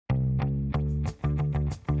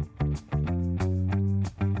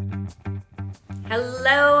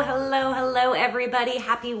Hello, hello, hello, everybody.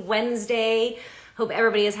 Happy Wednesday. Hope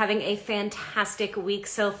everybody is having a fantastic week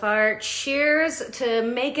so far. Cheers to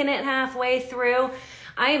making it halfway through.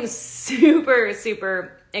 I am super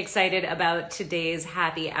excited about today's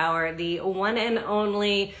happy hour. The one and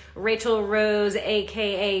only Rachel Rose,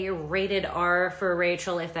 aka Rated R for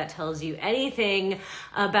Rachel, if that tells you anything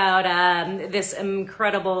about this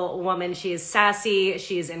incredible woman. She is sassy,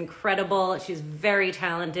 she's incredible, she's very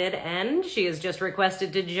talented, and she has just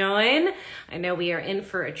requested to join. I know we are in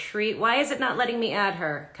for a treat. Why is it not letting me add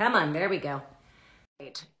her? Come on, there we go.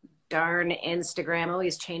 Right. Darn Instagram,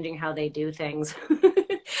 always changing how they do things.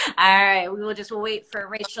 All right, we will just wait for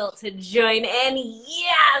Rachel to join in.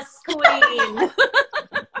 Yes, queen.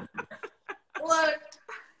 Look,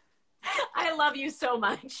 I love you so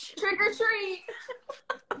much. trick or treat.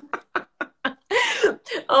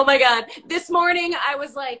 Oh my God. This morning I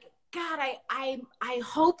was like, God, I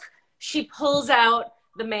hope she pulls out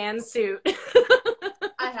the man suit.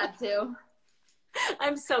 I had to.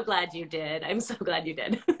 I'm so glad you did. I'm so glad you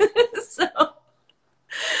did. So,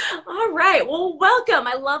 all right. Well, welcome.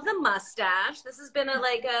 I love the mustache. This has been a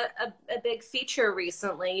big feature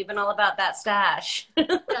recently. You've been all about that stash.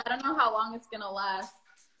 Yeah, I don't know how long it's gonna last,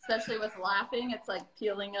 especially with laughing. It's like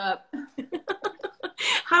peeling up.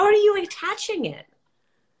 How are you attaching it?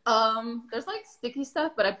 There's like sticky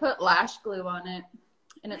stuff, but I put lash glue on it,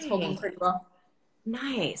 and it's holding pretty well.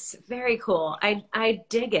 Nice. Very cool. I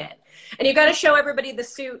dig it. And you got to show everybody the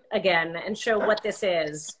suit again and show what this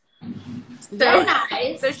is. Very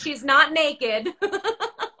nice. So she's not naked.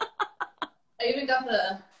 I even got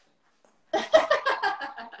the...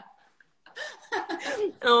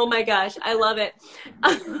 Oh my gosh. I love it.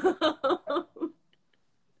 I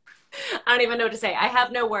don't even know what to say. I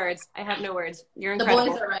have no words. You're incredible.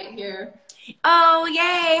 The boys are right here. Oh,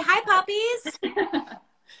 yay. Hi, puppies.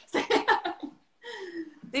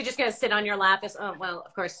 They're just going to sit on your lap. Oh, well,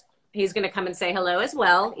 of course, he's going to come and say hello as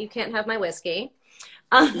well. You can't have my whiskey.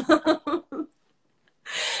 So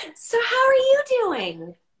how are you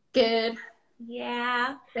doing? Good.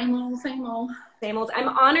 Yeah. Same old, same old. Same old. I'm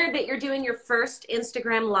honored that you're doing your first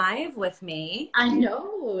Instagram Live with me. I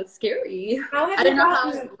know. It's scary. How have I didn't you know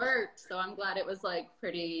how gotten... it worked, so I'm glad it was like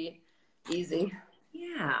pretty easy.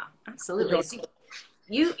 Yeah, absolutely. So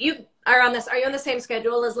you are on this. Are you on the same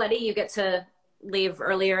schedule as Letty? You get to leave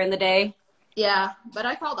earlier in the day? Yeah, but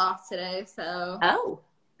I called off today, so Oh.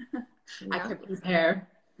 I could prepare.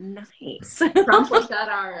 Nice. Trump was at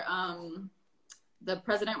our, the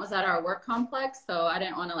president was at our work complex, so I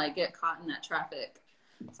didn't want to like get caught in that traffic.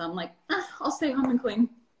 So I'm like, I'll stay home and clean.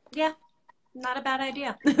 Yeah, not a bad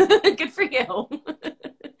idea. Good for you.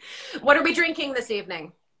 What are we drinking this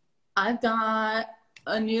evening? I've got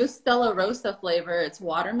a new Stella Rosa flavor. It's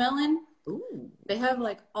watermelon. Ooh. They have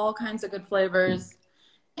like all kinds of good flavors,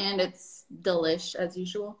 and it's delish as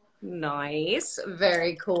usual. Nice.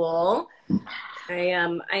 Very cool. I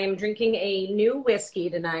am drinking a new whiskey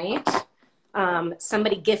tonight.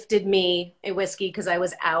 Somebody gifted me a whiskey because I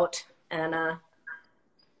was out, and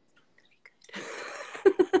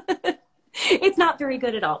it's not very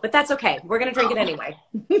good at all, but that's okay. We're gonna drink it anyway.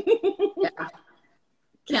 Yeah.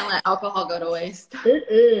 Can't let alcohol go to waste.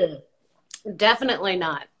 Definitely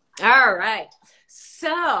not. All right.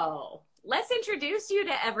 So let's introduce you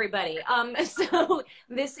to everybody. So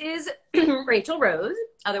this is Rachel Rose,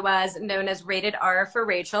 otherwise known as Rated R for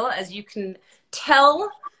Rachel. As you can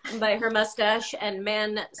tell by her mustache and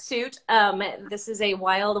man suit, this is a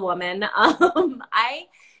wild woman. I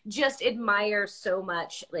just admire so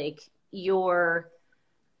much, like,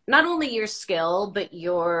 not only your skill, but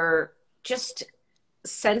your just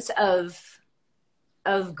sense of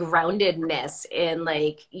groundedness in,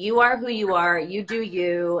 like, you are who you are, you do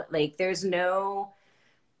you, like, there's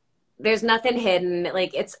nothing hidden.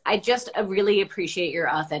 Like, I really appreciate your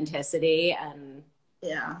authenticity. And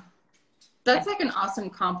yeah, that's like an awesome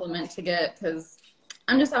compliment to get, because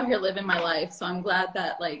I'm just out here living my life, so I'm glad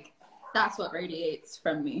that like that's what radiates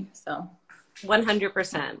from me. So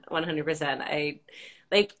 100%. I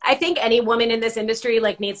think any woman in this industry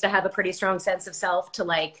like needs to have a pretty strong sense of self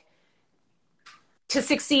to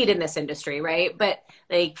succeed in this industry, right? But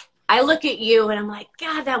like, I look at you and I'm like,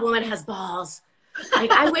 God, that woman has balls.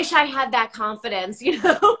 Like, I wish I had that confidence, you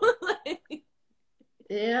know?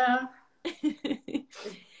 Yeah. I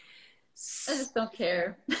just don't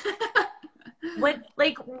care. What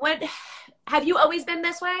have you always been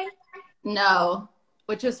this way? No,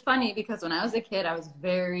 which is funny because when I was a kid, I was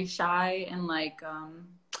very shy and like,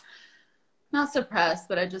 not suppressed,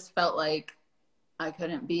 but I just felt like I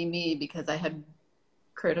couldn't be me because I had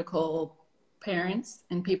critical parents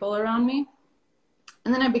and people around me.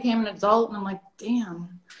 And then I became an adult and I'm like,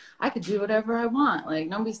 damn, I could do whatever I want. Like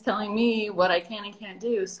nobody's telling me what I can and can't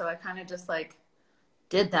do. So I kind of just like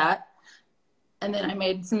did that. And then I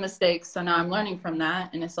made some mistakes. So now I'm learning from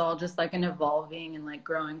that. And it's all just like an evolving and like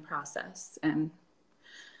growing process. And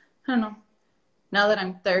I don't know. Now that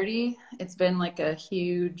I'm 30, it's been like a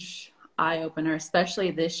huge eye opener, especially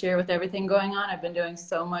this year with everything going on. I've been doing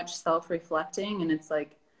so much self-reflecting and it's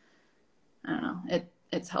like, I don't know,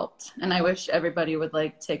 it's helped. And I wish everybody would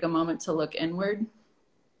like take a moment to look inward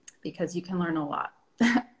because you can learn a lot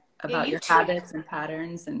about your habits and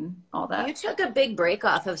patterns and all that. You took a big break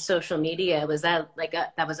off of social media. Was that like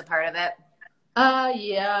that was a part of it?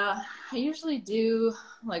 Yeah, I usually do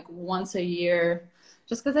like once a year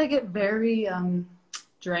just because I get very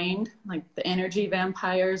drained. Like the energy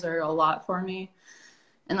vampires are a lot for me.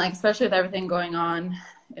 And like, especially with everything going on,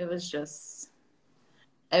 it was just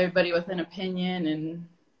everybody with an opinion and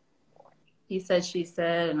he said, she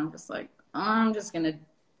said, and I'm just like, I'm just going to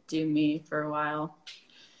do me for a while.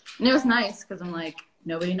 And it was nice because I'm like,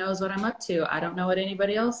 nobody knows what I'm up to. I don't know what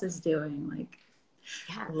anybody else is doing. Like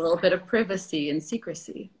a little bit of privacy and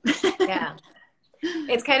secrecy. Yeah.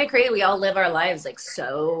 It's kind of crazy. We all live our lives like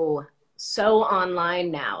so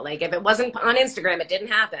online now. Like if it wasn't on Instagram, it didn't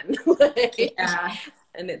happen. Yeah.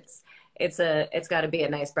 And it's got to be a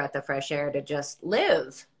nice breath of fresh air to just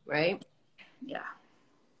live, right? Yeah.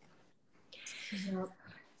 Yep.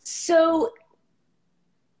 So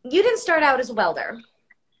you didn't start out as a welder.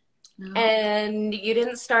 No. And you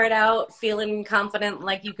didn't start out feeling confident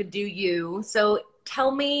like you could do you. So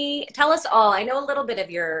tell us all. I know a little bit of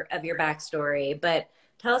your backstory, but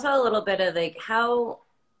tell us all a little bit of like how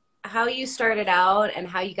you started out and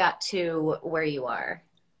how you got to where you are.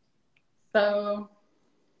 So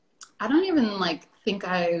I don't even like think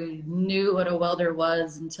I knew what a welder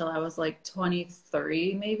was until I was like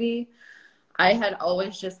 23, maybe. I had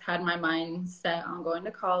always just had my mind set on going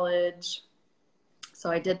to college.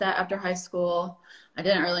 So I did that after high school. I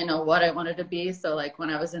didn't really know what I wanted to be. So like when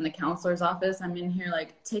I was in the counselor's office, I'm in here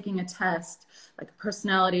like taking a test, like a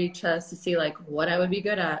personality test to see like what I would be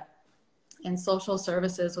good at. And social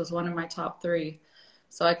services was one of my top 3.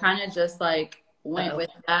 So I kind of just like went with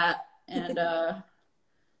that. And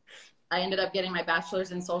I ended up getting my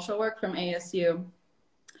bachelor's in social work from ASU.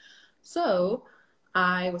 So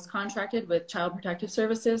I was contracted with Child Protective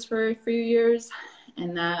Services for a few years.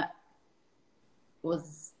 And that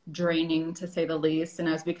was draining to say the least. And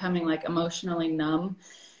I was becoming like emotionally numb.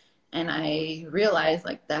 And I realized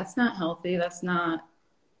like, that's not healthy. That's not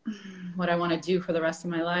what I want to do for the rest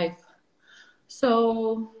of my life.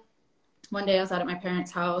 So one day I was out at my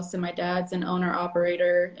parents' house and my dad's an owner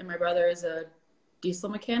operator and my brother is a diesel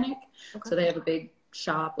mechanic. Okay. So they have a big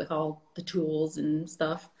shop with all the tools and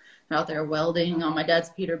stuff. They're out there welding on my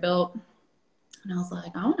dad's Peterbilt. And I was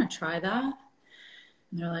like, I want to try that.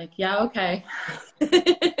 And they're like, yeah, okay. So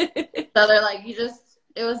they're like,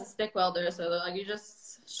 it was a stick welder. So they're like, you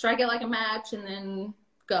just strike it like a match and then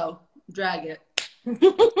go, drag it.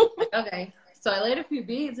 Like, okay. So I laid a few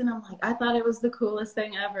beads and I'm like, I thought it was the coolest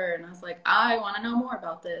thing ever. And I was like, I want to know more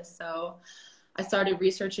about this. So I started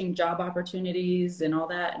researching job opportunities and all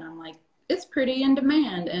that. And I'm like, it's pretty in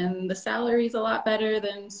demand and the salary's a lot better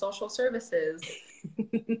than social services.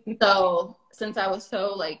 So since I was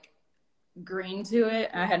so like green to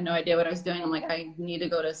it, I had no idea what I was doing. I'm like, I need to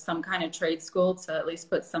go to some kind of trade school to at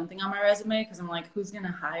least put something on my resume. Cause I'm like, who's going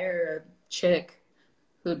to hire a chick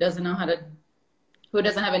who doesn't have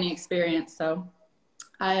any experience? So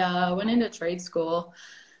I went into trade school.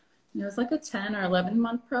 It was like a 10 or 11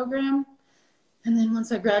 month program. And then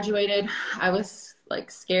once I graduated, I was like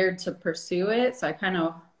scared to pursue it. So I kind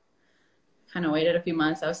of waited a few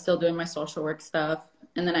months. I was still doing my social work stuff.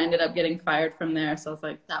 And then I ended up getting fired from there. So I was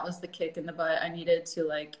like, that was the kick in the butt. I needed to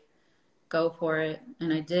like go for it.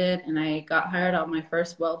 And I did. And I got hired on my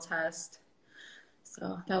first weld test.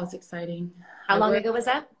 So that was exciting. How long ago was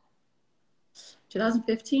that?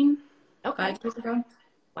 2015. Okay. 5 years ago.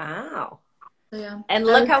 Wow. So, yeah. And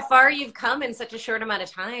look how far you've come in such a short amount of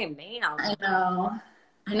time. Man. I know.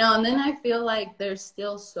 And then I feel like there's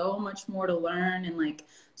still so much more to learn and like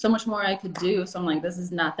so much more I could do. So I'm like, this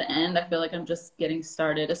is not the end. I feel like I'm just getting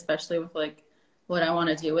started, especially with like what I want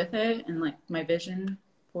to do with it and like my vision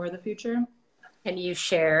for the future. Can you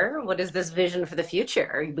share what is this vision for the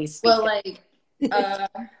future? Well, like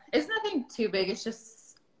it's nothing too big. It's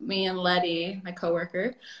just me and Letty, my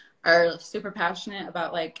coworker, are super passionate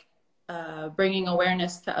about like bringing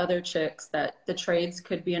awareness to other chicks that the trades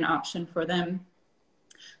could be an option for them.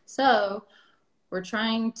 So we're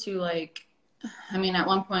trying to like, I mean, at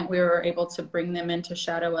one point we were able to bring them in to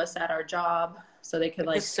shadow us at our job so they could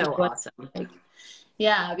like, it's so awesome. Like,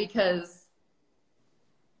 Yeah, because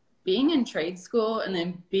being in trade school and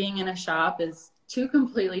then being in a shop is two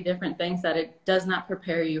completely different things that it does not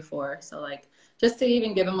prepare you for. So like just to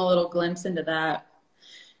even give them a little glimpse into that.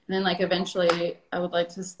 And then like eventually I would like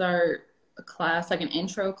to start a class, like an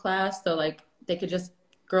intro class. So like they could just,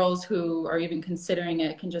 girls who are even considering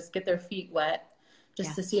it can just get their feet wet just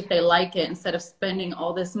Yeah. to see if they like it instead of spending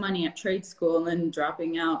all this money at trade school and then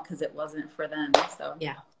dropping out because it wasn't for them. So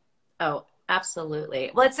Yeah. Oh,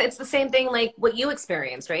 absolutely. Well, it's the same thing like what you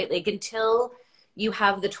experienced, right? Like until you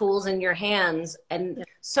have the tools in your hands, and yeah.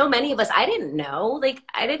 so many of us, I didn't know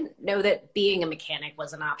that being a mechanic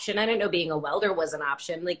was an option. I didn't know being a welder was an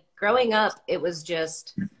option. Like growing up, it was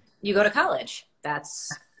just you go to college.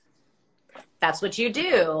 That's what you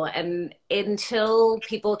do. And until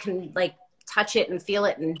people can like touch it and feel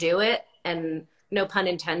it and do it, and no pun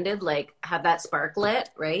intended, like have that spark lit,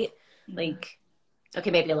 right? Like,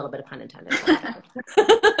 okay, maybe a little bit of pun intended.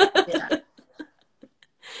 Yeah.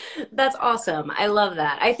 That's awesome. I love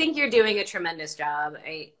that. I think you're doing a tremendous job.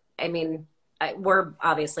 I mean, we're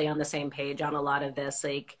obviously on the same page on a lot of this.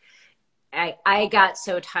 Like, I got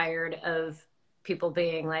so tired of people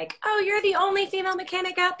being like, "Oh, you're the only female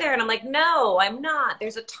mechanic out there," and I'm like, "No, I'm not.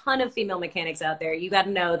 There's a ton of female mechanics out there. You got to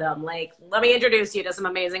know them. Like, let me introduce you to some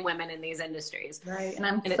amazing women in these industries." Right. And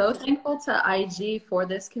I'm so thankful to IG for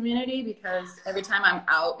this community because every time I'm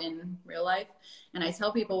out in real life and I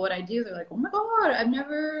tell people what I do, they're like, "Oh my God, I've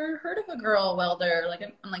never heard of a girl welder." Like,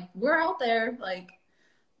 I'm like, we're out there. Like,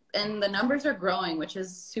 and the numbers are growing, which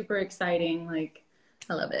is super exciting. Like,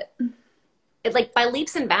 I love it. It like by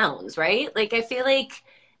leaps and bounds, right? Like I feel like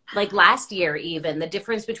last year even the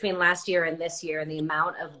difference between last year and this year and the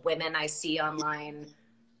amount of women I see online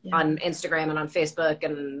Yeah. on Instagram and on Facebook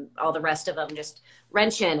and all the rest of them just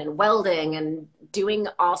wrenching and welding and doing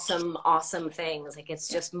awesome, awesome things. Like it's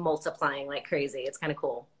just multiplying like crazy. It's kind of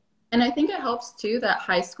cool. And I think it helps too that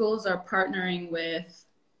high schools are partnering with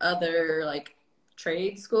other like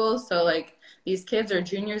trade schools. So like these kids are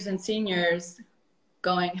juniors and seniors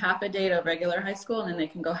going half a day to regular high school and then they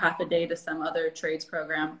can go half a day to some other trades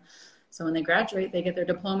program. So when they graduate, they get their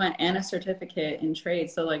diploma and a certificate in trade.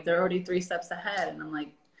 So like they're already 3 steps ahead. And I'm like,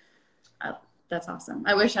 that's awesome.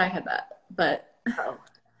 I wish I had that, but Oh,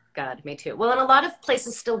 God, me too. Well, and a lot of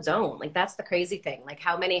places still don't. Like that's the crazy thing. Like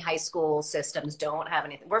how many high school systems don't have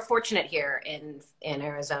anything. We're fortunate here in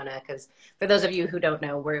Arizona because for those of you who don't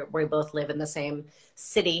know, we both live in the same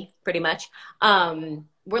city pretty much.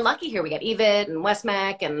 We're lucky here. We got EVIT and West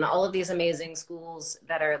Mac and all of these amazing schools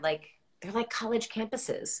that are like they're like college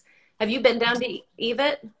campuses. Have you been down to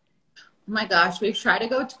EVIT? oh my gosh, we've tried to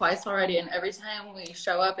go twice already, and every time we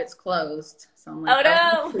show up, it's closed. So I'm like,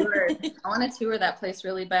 Oh no. I want to tour that place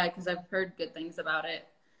really bad because I've heard good things about it.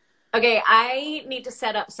 Okay, I need to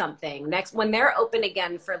set up something next when they're open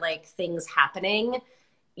again for like things happening.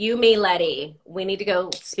 You, me, Letty, we need to go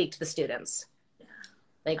speak to the students.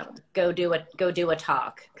 Like go do a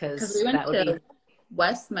talk Because because we went that would to be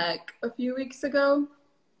West Mech a few weeks ago,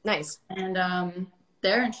 nice. and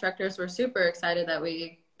their instructors were super excited that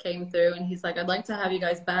we came through. And he's like, "I'd like to have you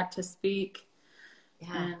guys back to speak."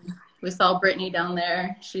 Yeah, And we saw Brittany down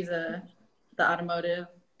there. She's the automotive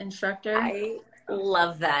instructor. I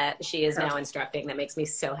love that she is now instructing. That makes me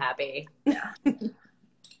so happy. Yeah.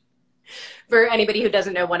 For anybody who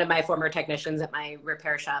doesn't know, one of my former technicians at my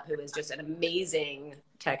repair shop, who is just an amazing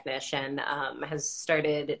technician, has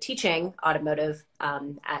started teaching automotive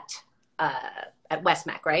at West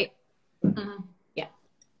Mac, right? Mm-hmm. Yeah.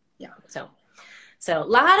 Yeah. So a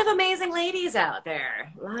lot of amazing ladies out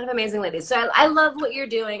there. A lot of amazing ladies. So I love what you're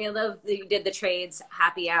doing. I love that you did the trades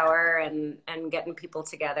happy hour and getting people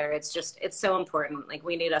together. It's so important. Like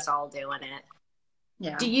we need us all doing it.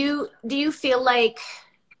 Yeah. Do you feel like,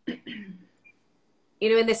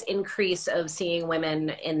 in this increase of seeing women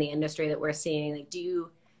in the industry that we're seeing, like, do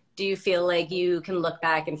you feel like you can look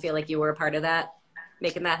back and feel like you were a part of that,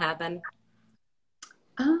 making that happen?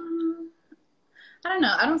 I don't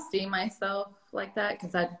know. I don't see myself like that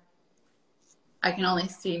because I can only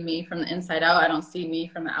see me from the inside out. I don't see me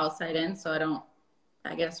from the outside in. So I don't,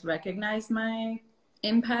 I guess, recognize my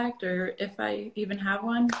impact or if I even have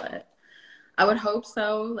one, but I would hope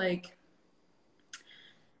so. Like,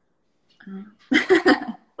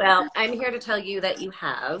 Well, I'm here to tell you that you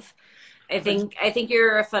have. I think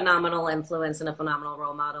you're a phenomenal influence and a phenomenal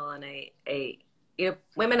role model. And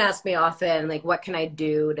women ask me often, like, what can I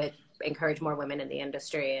do to encourage more women in the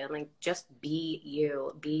industry? And like, just be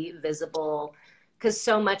you, be visible. Because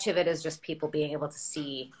so much of it is just people being able to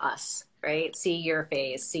see us, right? See your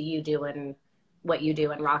face, see you doing what you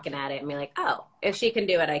do and rocking at it and be like, oh, if she can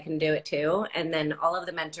do it, I can do it too. And then all of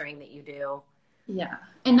the mentoring that you do Yeah.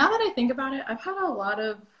 And now that I think about it, I've had a lot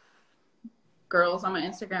of girls on my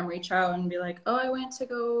Instagram reach out and be like, "Oh, I went to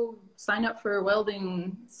go sign up for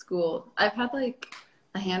welding school." I've had like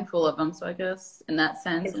a handful of them, so I guess in that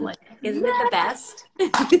sense, I'm like, Isn't it the best?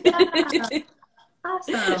 yeah,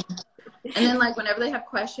 awesome. And then like whenever they have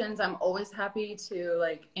questions, I'm always happy to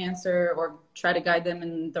like answer or try to guide them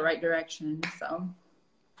in the right direction. So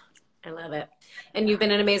I love it. And you've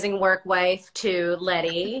been an amazing work wife to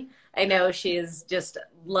Letty. I know she's just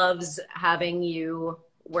loves having you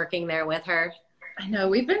working there with her. I know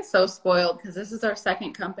we've been so spoiled because this is our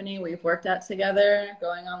second company we've worked at together,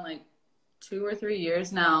 going on like 2 or 3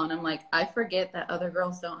 years now. And I'm like, I forget that other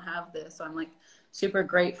girls don't have this. So I'm like super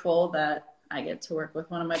grateful that I get to work with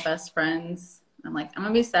one of my best friends. I'm like, I'm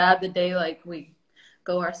gonna be sad the day like we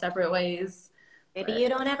go our separate ways. Maybe But you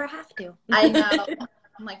don't ever have to. I know.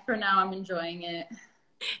 I'm like, for now, I'm enjoying it.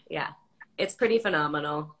 Yeah, it's pretty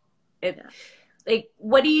phenomenal. It Yeah. like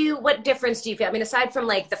what difference do you feel? I mean, aside from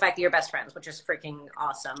like the fact that you're best friends, which is freaking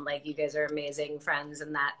awesome. Like you guys are amazing friends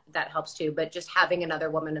and that helps too, but just having another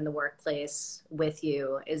woman in the workplace with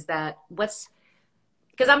you, is that what's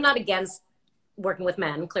because I'm not against working with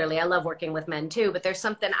men. Clearly, I love working with men too, but there's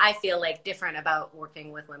something I feel like different about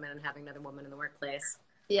working with women and having another woman in the workplace.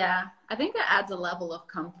 Yeah. I think that adds a level of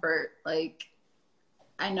comfort. Like,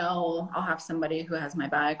 I know I'll have somebody who has my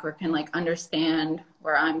back or can like understand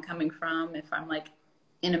where I'm coming from if I'm like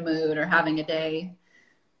in a mood or having a day,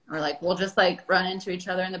 or like we'll just like run into each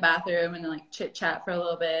other in the bathroom and then like chit chat for a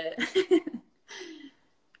little bit.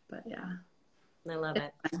 But yeah, I love it's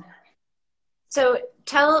it. fun. So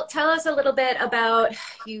tell us a little bit about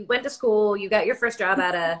you went to school, you got your first job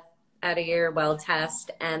out of your well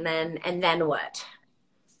test, and then what?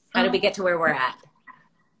 How did we get to where we're at?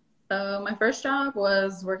 So my first job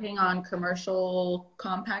was working on commercial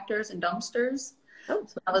compactors and dumpsters. Oh,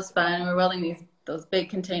 So that was fun. We were welding those big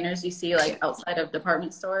containers you see like outside of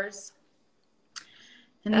department stores.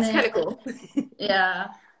 And that's then kind of cool. yeah,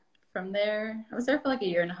 from there I was there for like a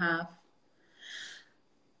year and a half.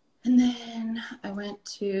 And then I went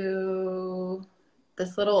to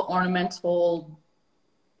this little ornamental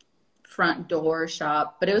front door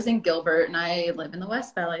shop, but it was in Gilbert and I live in the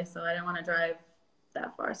West Valley, so I didn't want to drive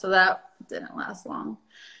that far. So that didn't last long.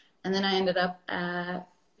 And then I ended up at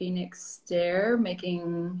Phoenix Stair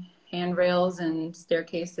making handrails and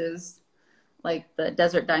staircases like the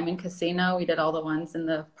Desert Diamond Casino. We did all the ones in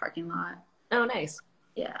the parking lot. Oh, nice.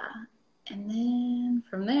 Yeah. And then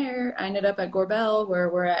from there, I ended up at Gorbel, where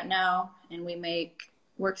we're at now, and we make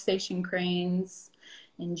workstation cranes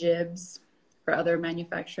and jibs for other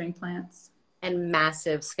manufacturing plants. And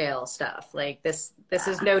massive scale stuff. Like this is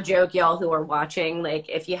Yeah. no joke, y'all who are watching. Like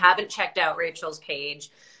if you haven't checked out Rachel's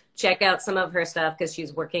page, check out some of her stuff because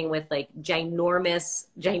she's working with like ginormous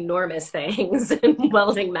things and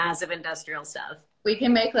welding massive industrial stuff. We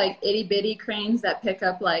can make like itty bitty cranes that pick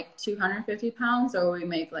up like 250 pounds, or we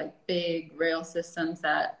make like big rail systems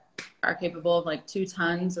that are capable of like 2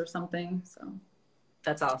 tons or something. So,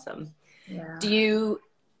 That's awesome. yeah. Do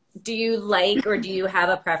you like or do you have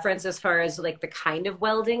a preference as far as like the kind of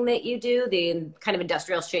welding that you do, the kind of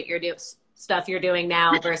industrial shit you're doing, stuff you're doing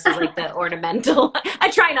now versus like the ornamental?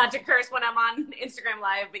 I try not to curse when I'm on Instagram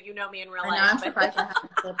Live, but you know me in real I know, life. I'm surprised I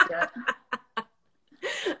haven't slipped yet.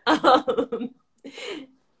 um,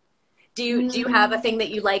 do you have a thing that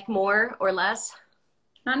you like more or less?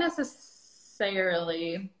 Not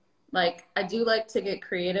necessarily. Like, I do like to get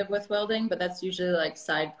creative with welding, but that's usually like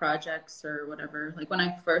side projects or whatever. Like, when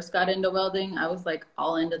I first got into welding, I was like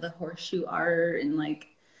all into the horseshoe art and like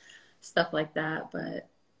stuff like that. But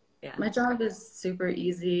Yeah. my job is super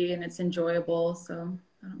easy and it's enjoyable, so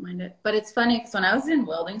I don't mind it. But it's funny because when I was in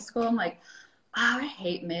welding school, I'm like, oh, I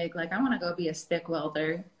hate MIG. Like, I want to go be a stick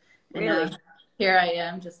welder. And Really? here I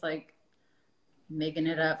am, just like making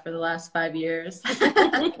it up for the last 5 years.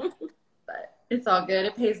 But it's all good.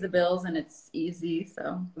 It pays the bills and it's easy.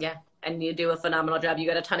 So Yeah, and you do a phenomenal job. You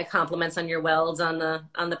got a ton of compliments on your welds on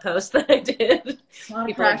the post that I did. a lot of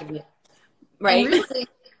People are practice. giving you, And right? really,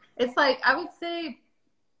 it's like, I would say,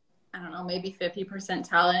 I don't know, maybe 50%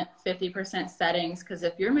 talent, 50% settings. Because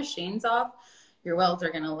if your machine's off, your welds are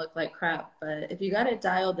going to look like crap. But if you got it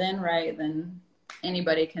dialed in right, then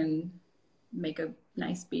anybody can make a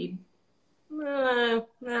nice bead. I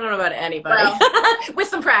don't know about anybody. Well, With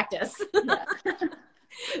some practice. yeah.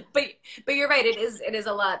 But you're right. It is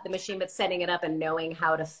a lot. The machine, but setting it up and knowing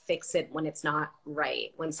how to fix it when it's not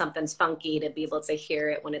right, when something's funky, to be able to hear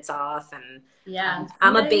it when it's off. And Yeah.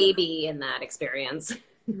 I'm a Some days baby in that experience.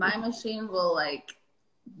 my machine will like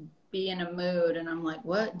be in a mood and I'm like,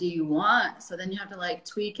 what do you want? So then you have to like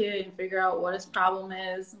tweak it and figure out what his problem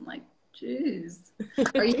is. I'm like, Jeez.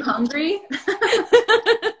 Are you hungry?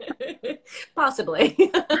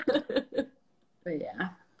 Possibly. But yeah,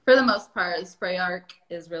 for the most part, the spray arc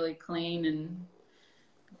is really clean and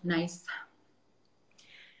nice.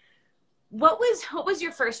 What was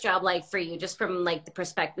your first job like for you, just from like the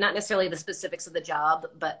perspective, not necessarily the specifics of the job,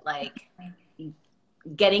 but like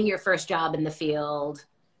getting your first job in the field,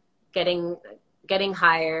 getting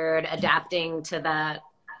hired, adapting to that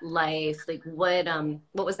life? Like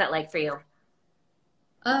what was that like for you?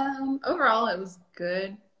 Overall, it was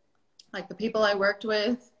good. Like the people I worked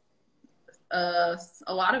with, a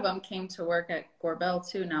lot of them came to work at Gorbel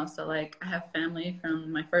too now. So like I have family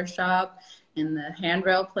from my first job in the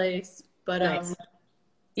handrail place. But Nice.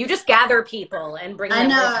 You just gather people and bring I them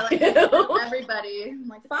know, with like you. everybody, I'm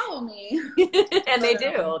like, follow me. And they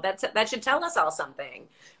But do. That should tell us all something.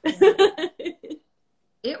 yeah,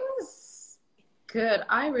 it was good.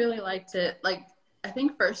 I really liked it. Like I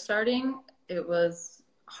think first starting, it was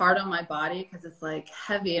hard on my body because it's like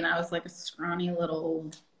heavy, and I was like a scrawny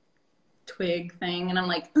little twig thing, and I'm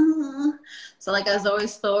like, "Ugh." So like I was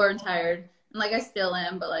always sore and tired, and like I still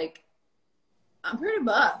am, but like I'm pretty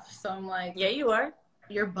buff, so I'm like, Yeah, you are.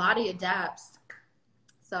 your body adapts.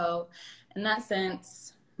 So in that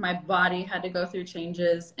sense, my body had to go through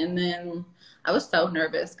changes, and then I was so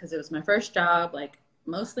nervous because it was my first job, like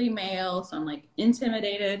mostly male, so I'm like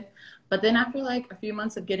intimidated. But then after like a few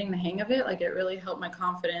months of getting the hang of it, like it really helped my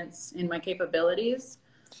confidence in my capabilities.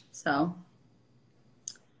 So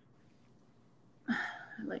I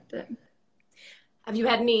liked it. Have you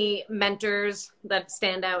had any mentors that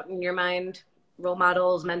stand out in your mind? Role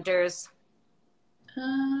models, mentors?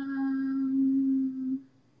 Um,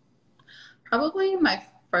 Probably my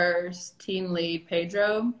first team lead,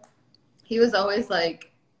 Pedro. He was always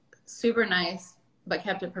like super nice, but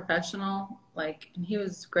kept it professional. Like, and he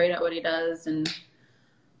was great at what he does, and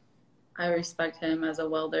I respect him as a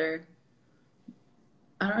welder.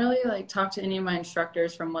 I don't really like talk to any of my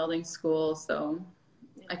instructors from welding school, so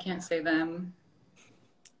I can't say them.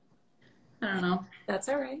 I don't know. That's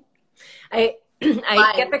all right. I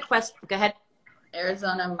I get But the question. Go ahead.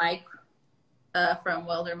 Arizona Mike from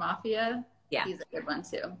Welder Mafia, Yeah, he's a good one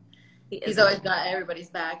too. he is He's a always good. got everybody's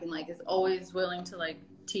back and like is always willing to like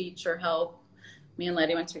teach or help. Me and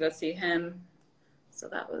Letty went to go see him, so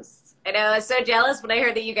that was I know. I was so jealous when I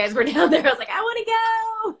heard that you guys were down there. I was like, I want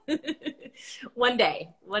to go. One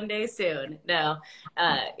day soon. No,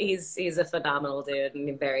 he's a phenomenal dude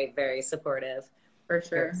and very, very supportive. for Very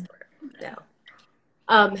sure. supportive. No.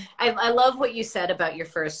 I love what you said about your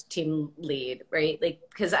first team lead, right? Like,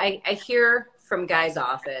 because I hear from guys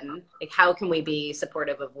often, like, how can we be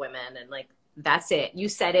supportive of women? And like, that's it. You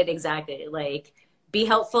said it exactly. Like, be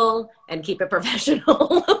helpful and keep it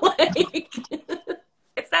professional. Like,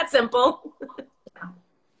 it's that simple,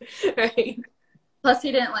 right? Plus,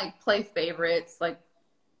 he didn't like play favorites like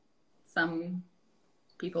some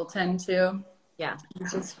people tend to. Yeah,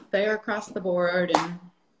 It's just fair across the board, and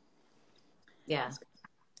yeah.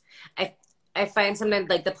 I I find sometimes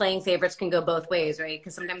like the playing favorites can go both ways, right?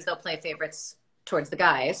 Because sometimes they'll play favorites towards the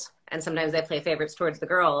guys, and sometimes they play favorites towards the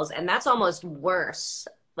girls, and that's almost worse.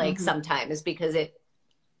 Like mm-hmm. sometimes because it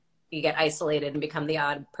you get isolated and become the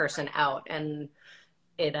odd person out, and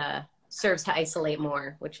it serves to isolate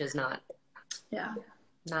more, which is Yeah.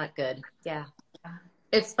 not good. Yeah.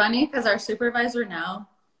 It's funny because our supervisor now,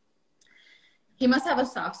 he must have a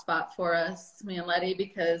soft spot for us, me and Letty,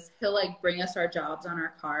 because he'll like bring us our jobs on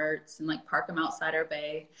our carts and like park them outside our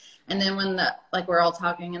bay. And then when the like we're all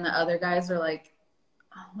talking and the other guys are like,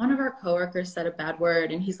 oh, one of our coworkers said a bad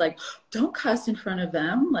word, and he's like, don't cuss in front of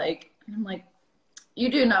them. Like, and I'm like, you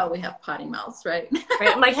do know we have potty mouths, right? Right?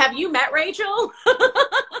 I'm like, have you met Rachel?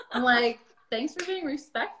 I'm like, thanks for being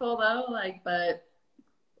respectful though. Like, but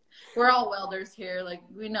we're all welders here. Like,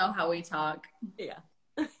 we know how we talk. Yeah.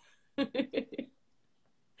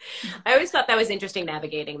 I always thought that was interesting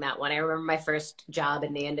navigating that one. I remember my first job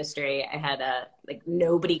in the industry. I had like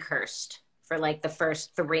nobody cursed for like the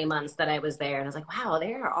first 3 months that I was there. And I was like, wow,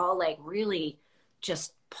 they're all like really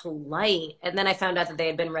just polite. And then I found out that they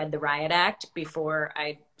had been read the Riot Act before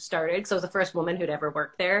I started. So I was the first woman who'd ever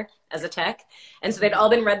worked there as a tech. And so they'd all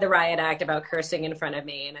been read the Riot Act about cursing in front of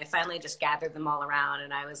me. And I finally just gathered them all around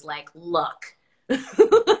and I was like, look,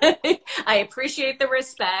 I appreciate the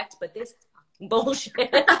respect, but this bullshit.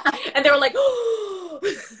 And they were like, oh.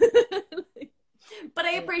 But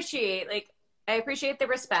I appreciate the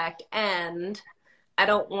respect, and I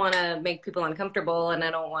don't want to make people uncomfortable, and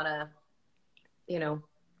I don't want to,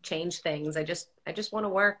 change things. I just want to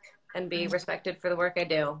work and be respected for the work I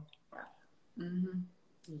do. Mm-hmm.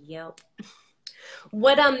 Yep.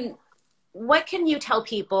 What what can you tell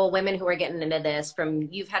people, women who are getting into this, from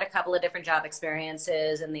you've had a couple of different job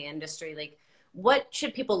experiences in the industry, like what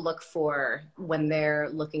should people look for when they're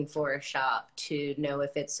looking for a shop to know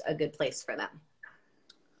if it's a good place for them?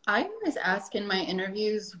 I always ask in my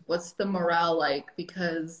interviews, what's the morale like?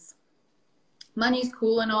 Because money's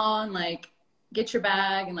cool and all, and like get your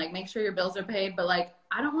bag and like make sure your bills are paid, but like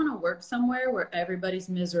I don't want to work somewhere where everybody's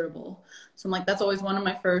miserable. So I'm like, that's always one of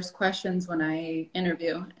my first questions when I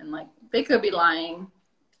interview. And like they could be lying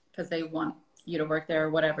because they want you to work there or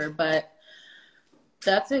whatever, but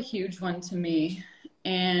that's a huge one to me.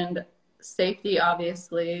 And safety,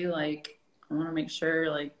 obviously, like I want to make sure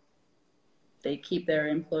like they keep their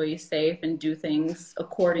employees safe and do things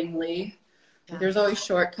accordingly. Yeah. There's always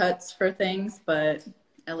shortcuts for things, but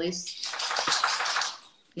at least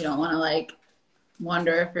you don't want to like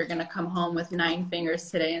wonder if you're going to come home with 9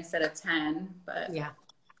 fingers today instead of 10. But Yeah.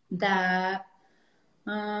 that,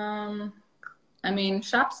 I mean,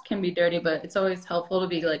 shops can be dirty, but it's always helpful to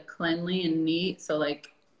be like cleanly and neat. So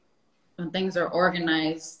like when things are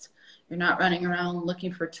organized, you're not running around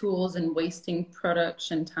looking for tools and wasting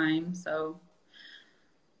production time. So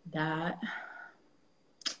that,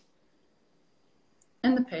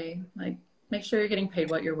 and the pay, like make sure you're getting paid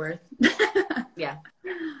what you're worth. Yeah,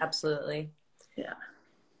 absolutely. Yeah.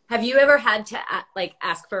 Have you ever had to like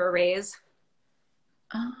ask for a raise?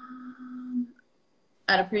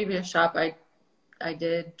 At a previous shop, I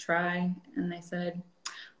did try, and they said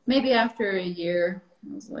maybe after a year.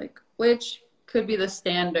 I was like, which could be the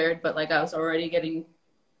standard, but like I was already getting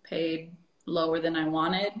paid lower than I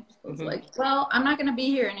wanted. I was like, well, I'm not going to be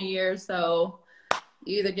here in a year, so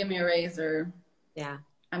you either give me a raise or Yeah.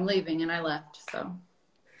 I'm leaving, and I left. So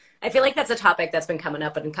I feel like that's a topic that's been coming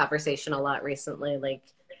up in conversation a lot recently, like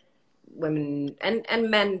women and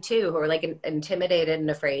men too, who are like intimidated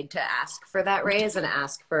and afraid to ask for that raise and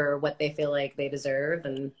ask for what they feel like they deserve.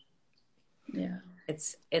 And yeah,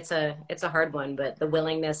 it's a hard one, but the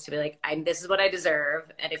willingness to be like, this is what I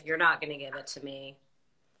deserve, and if you're not going to give it to me,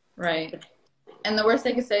 right. And the worst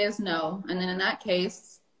they could say is no. And then in that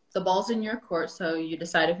case, the ball's in your court. So you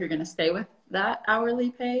decide if you're going to stay with that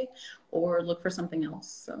hourly pay or look for something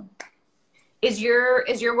else. So is your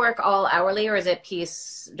work all hourly, or is it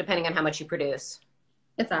piece depending on how much you produce?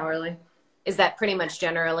 it's hourly. Is that pretty much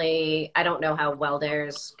generally? I don't know how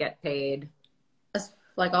welders get paid. It's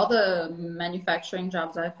like all the manufacturing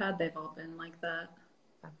jobs I've had, they've all been like that.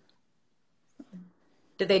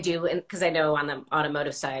 Do they do, because I know on the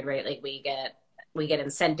automotive side, right, like we get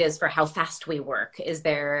incentives for how fast we work. Is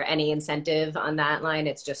there any incentive on that line?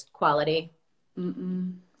 It's just quality.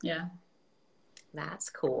 Yeah. That's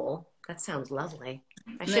cool. That sounds lovely.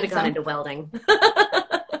 I And should then have gone into welding.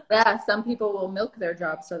 yeah, some people will milk their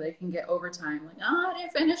job so they can get overtime. Like, oh, I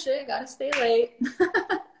didn't finish it. Got to stay late.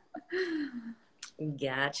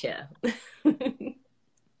 Gotcha.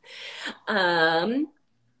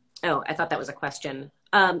 Oh, I thought that was a question.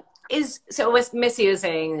 Was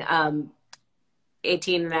misusing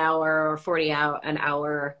 18 an hour or 40 an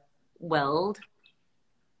hour weld?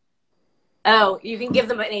 Oh, you can give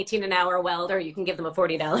them an 18 an hour weld, or you can give them a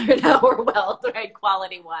 $40 an hour weld, right?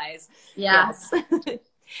 Quality wise. Yeah.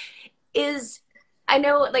 Yes. I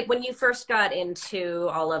know, like when you first got into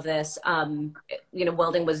all of this,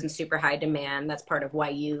 welding was in super high demand. That's part of why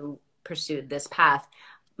you pursued this path.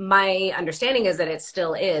 My understanding is that it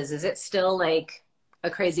still is. Is it still like a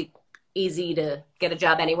crazy easy to get a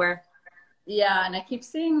job anywhere? Yeah, and I keep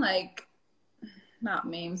seeing like, not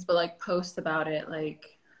memes, but like posts about it,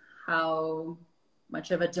 like how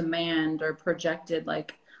much of a demand or projected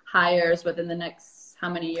like hires within the next how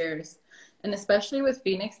many years. And especially with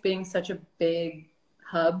Phoenix being such a big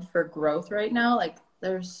hub for growth right now, like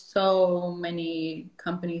there's so many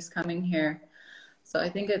companies coming here. So I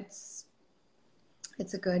think it's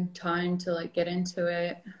a good time to like get into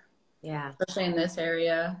it. Yeah. Especially in this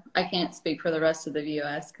area. I can't speak for the rest of the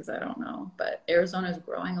US because I don't know, but Arizona is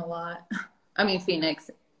growing a lot. I mean,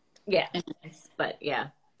 Phoenix. Yeah. Anyways. But yeah.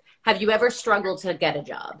 Have you ever struggled to get a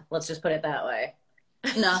job? Let's just put it that way.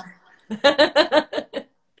 No.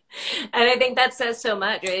 And I think that says so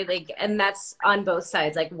much, right? Like, and that's on both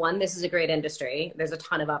sides. Like, one, this is a great industry. There's a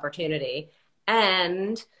ton of opportunity.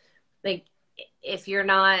 And like, if you're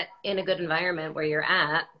not in a good environment where you're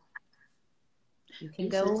at, you can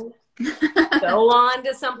go on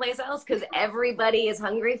to someplace else, because everybody is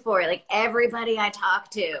hungry for it. Like everybody I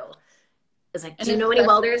talk to is like, do you know any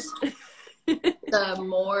welders? The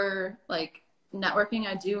more like networking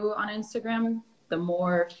I do on Instagram, the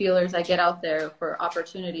more feelers I get out there for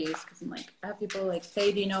opportunities. Because I'm like, I have people like,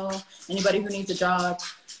 hey, do you know anybody who needs a job?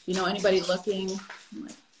 Do you know anybody looking? I'm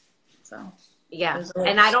like, so Yeah. There's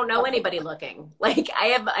And I always, don't know anybody looking. Like I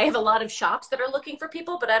have a lot of shops that are looking for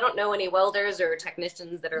people, but I don't know any welders or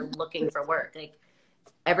technicians that are looking for work. Like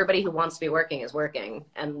everybody who wants to be working is working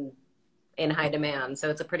and in high demand. So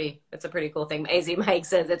it's a pretty cool thing. AZ Mike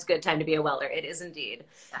says it's a good time to be a welder. It is indeed.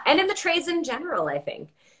 And in the trades in general, I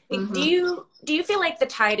think. Like, do hmm you feel like the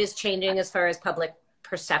tide is changing as far as public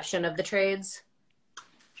perception of the trades?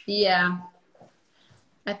 Yeah,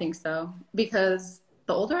 I think so. Because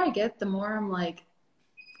the older I get, the more I'm like,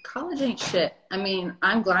 college ain't shit. I mean,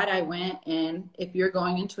 I'm glad I went, and if you're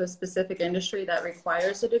going into a specific industry that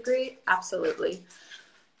requires a degree, absolutely.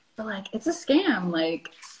 But like, it's a scam. Like,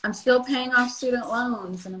 I'm still paying off student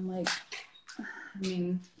loans, and I'm like, I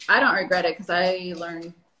mean, I don't regret it because I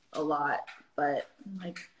learned a lot. But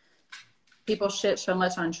like, people shit so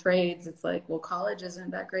much on trades. It's like, well, college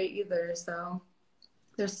isn't that great either. So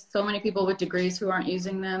there's so many people with degrees who aren't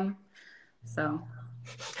using them. So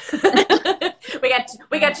we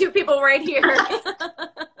got two people right here.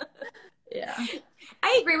 yeah.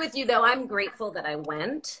 I agree with you though. I'm grateful that I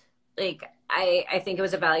went. Like I think it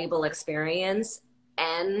was a valuable experience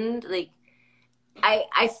and like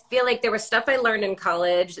I feel like there was stuff I learned in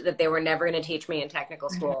college that they were never going to teach me in technical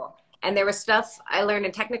school. And there was stuff I learned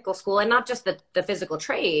in technical school and not just the physical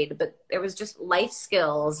trade, but there was just life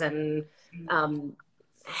skills and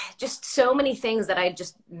just so many things that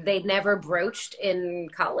they never broached in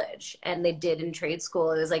college and they did in trade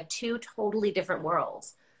school. It was like two totally different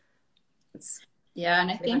worlds. It's Yeah, and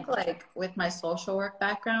I think like with my social work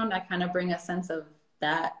background, I kind of bring a sense of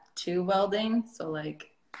that to welding. So like,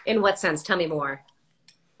 in what sense? Tell me more.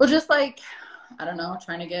 well, just like, I don't know,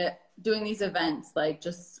 trying to doing these events, like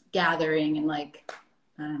just gathering and like,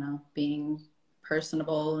 I don't know, being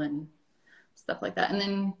personable and stuff like that. And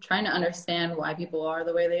then trying to understand why people are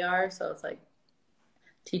the way they are. So it's like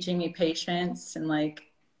teaching me patience and like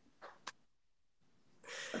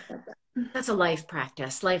stuff like that. That's a life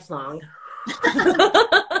practice, lifelong.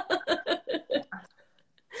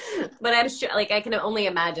 But I'm sure, like, I can only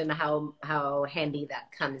imagine how handy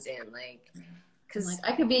that comes in, like, I'm because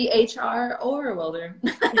like, I could be HR or a welder.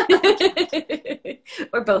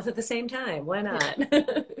 or both at the same time. Why not?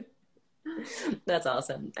 That's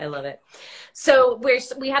awesome. I love it. So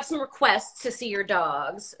we have some requests to see your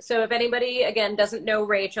dogs. So if anybody again doesn't know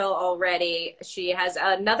Rachel already, she has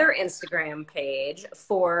another Instagram page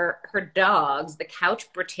for her dogs, the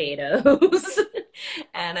couch potatoes.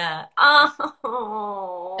 And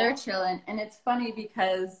oh, They're chilling. And it's funny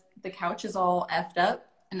because the couch is all effed up.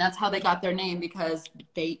 And that's how they got their name because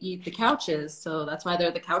they eat the couches. So that's why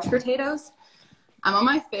they're the couch potatoes. I'm on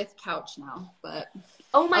my 5th couch now, but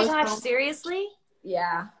oh my gosh, home. seriously?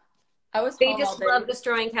 Yeah. I was They home all just day. love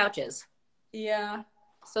destroying couches. Yeah.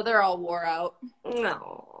 So they're all wore out.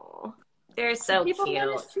 No, they're so People cute.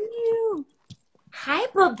 want to see you. Hi,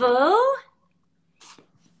 boo boo.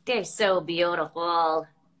 They're so beautiful.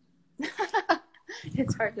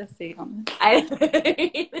 It's hard to see on this.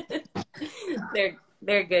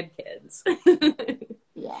 They're good kids.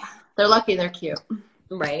 Yeah. They're lucky they're cute.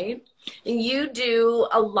 Right? And you do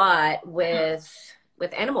a lot with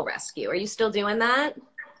animal rescue. Are you still doing that?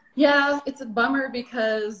 Yeah, it's a bummer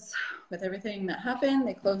because with everything that happened,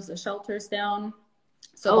 they closed the shelters down.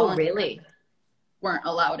 So Oh, really? weren't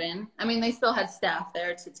allowed in. I mean, they still had staff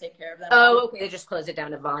there to take care of them. Oh, okay. They just closed it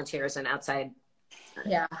down to volunteers and outside.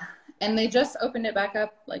 Yeah. And they just opened it back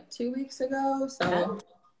up like 2 weeks ago. So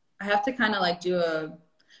I have to kind of like do a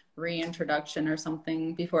reintroduction or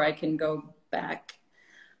something before I can go back.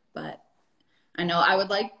 But I know I would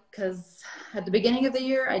like, because at the beginning of the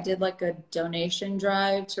year, I did like a donation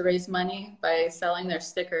drive to raise money by selling their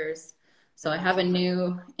stickers. So I have a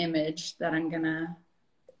new image that I'm going to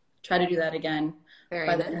try to do that again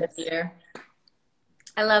by the end of the year.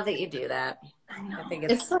 I love that you do that. I know. I think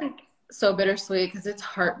It's like so bittersweet because it's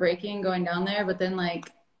heartbreaking going down there. But then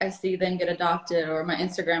like I see them get adopted, or my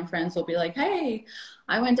Instagram friends will be like, hey,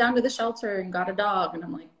 I went down to the shelter and got a dog. And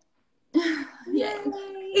I'm like, yay.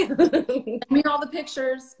 Send me all the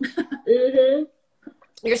pictures. Mm-hmm.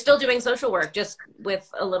 You're still doing social work, just with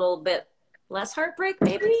a little bit less heartbreak,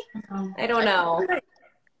 maybe? I don't know.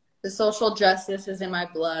 The social justice is in my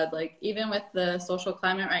blood. Like, even with the social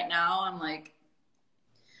climate right now, I'm like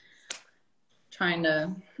trying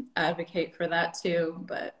to advocate for that too.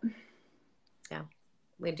 But yeah,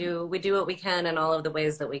 we do what we can in all of the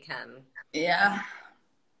ways that we can. Yeah.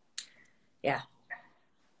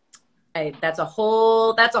 That's a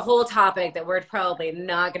whole topic that we're probably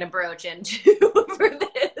not going to broach into for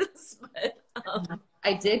this. But,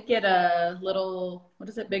 I did get a little, what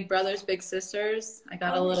is it, Big Brothers, Big Sisters? I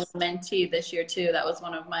got a little mentee this year too. That was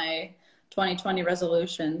one of my 2020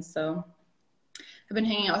 resolutions. So I've been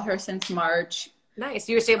hanging out with her since March. Nice.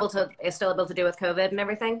 You were still able to do with COVID and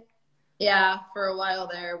everything? Yeah, for a while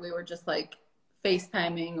there, we were just like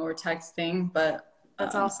FaceTiming or texting, but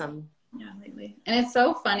That's awesome. yeah, lately. And it's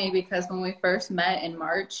so funny because when we first met in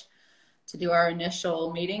March to do our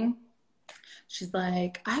initial meeting, she's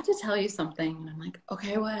like, I have to tell you something. And I'm like,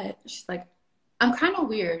 okay, what? She's like, I'm kind of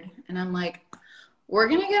weird. And I'm like, we're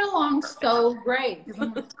going to get along so great. Because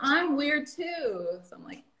I'm like, I'm weird too. So I'm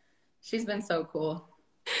like, she's been so cool.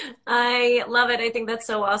 I love it. I think that's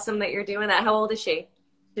so awesome that you're doing that. How old is she?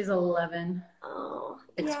 She's 11. Oh,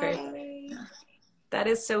 It's great. yay. That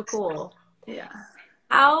is so cool. Yeah.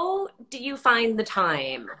 How do you find the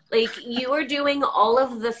time? Like, you are doing all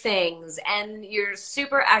of the things and you're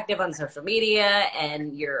super active on social media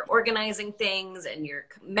and you're organizing things and you're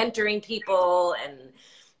mentoring people and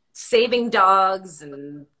saving dogs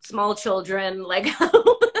and small children. Like,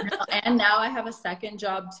 And now I have a second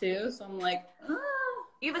job too. So I'm like, ah.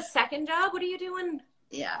 You have a second job? What are you doing?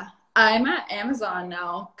 Yeah. I'm at Amazon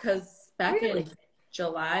now because back Really? in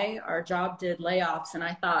July, our job did layoffs and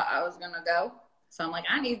I thought I was going to go. So I'm like,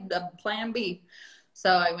 I need a plan B.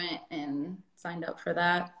 So I went and signed up for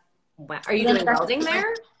that. Wow. Are you doing welding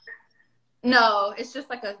there? No, it's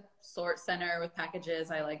just like a sort center with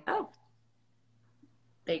packages. Oh,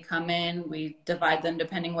 They come in, we divide them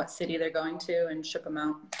depending what city they're going to and ship them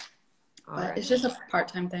out. all But right. it's just a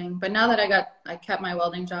part-time thing. But now that I kept my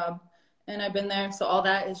welding job and I've been there. So all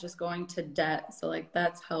that is just going to debt. So like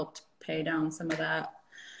that's helped pay down some of that.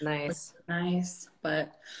 Nice. Nice.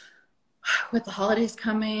 But with the holidays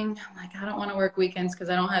coming, I'm like, I don't want to work weekends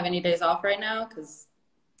because I don't have any days off right now because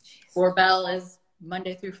Bell is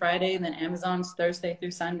Monday through Friday and then Amazon's Thursday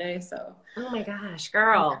through Sunday. So Oh my gosh,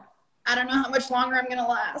 girl. I don't know how much longer I'm going to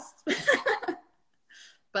last.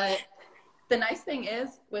 But the nice thing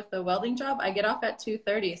is with the welding job, I get off at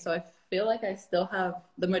 2:30. So I feel like I still have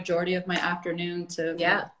the majority of my afternoon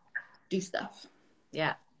to do stuff.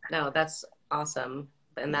 Yeah. No, that's awesome.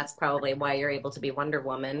 And that's probably why you're able to be Wonder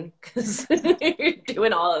Woman, because you're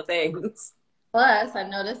doing all the things. Plus, I've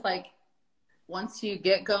noticed like once you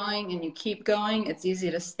get going and you keep going, it's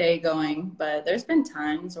easy to stay going. But there's been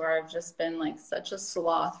times where I've just been like such a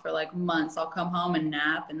sloth for like months. I'll come home and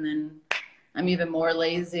nap and then I'm even more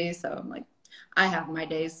lazy. So I'm like, I have my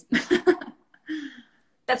days.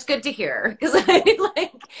 That's good to hear, because I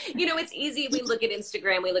like, it's easy. We look at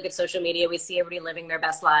Instagram, we look at social media, we see everybody living their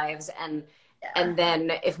best lives. And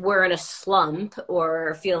then if we're in a slump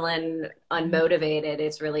or feeling unmotivated,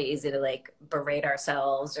 it's really easy to like berate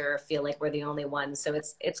ourselves or feel like we're the only ones. So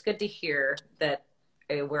it's good to hear that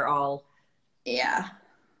we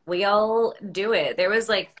all do it. There was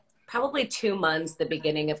like probably 2 months, the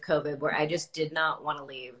beginning of COVID, where I just did not want to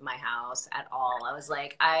leave my house at all. I was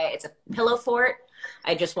like, it's a pillow fort.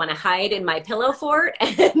 I just want to hide in my pillow fort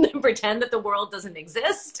and pretend that the world doesn't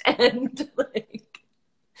exist. And like,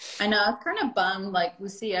 I know, it's kind of bummed. Like we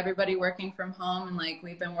see everybody working from home and like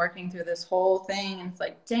we've been working through this whole thing and it's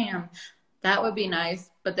like, damn, that would be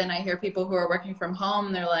nice. But then I hear people who are working from home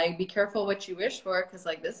and they're like, be careful what you wish for because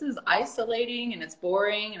like this is isolating and it's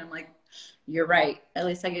boring. And I'm like, you're right. At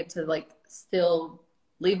least I get to like still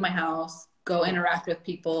leave my house, go interact with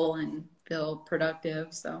people and feel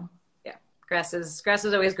productive. So yeah, grass is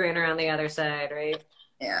always greener on the other side, right?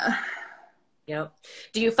 Yeah. Yep.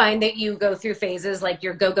 Do you find that you go through phases like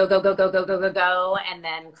you're go, go, go, go, go, go, go, go, go, and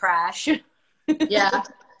then crash? Yeah.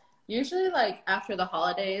 Usually like after the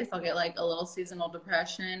holidays, I'll get like a little seasonal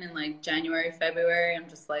depression in like January, February. I'm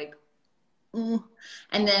just like, mm.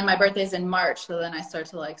 And then my birthday's in March. So then I start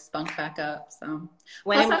to like spunk back up. So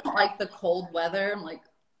plus I don't like the cold weather. I'm like,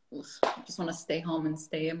 I just want to stay home and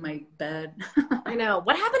stay in my bed. I know.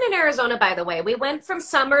 What happened in Arizona, by the way? We went from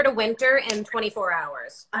summer to winter in 24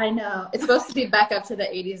 hours. I know. It's supposed to be back up to the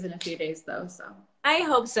 80s in a few days, though. So I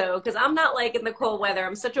hope so, because I'm not liking the cold weather.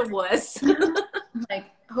 I'm such a wuss. like,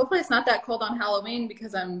 hopefully it's not that cold on Halloween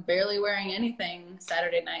because I'm barely wearing anything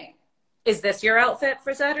Saturday night. Is this your outfit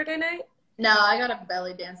for Saturday night? No, I got a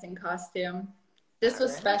belly dancing costume. This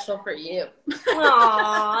was special for you.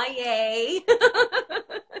 Aw, yay.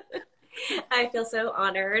 I feel so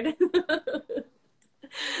honored.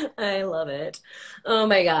 I love it. Oh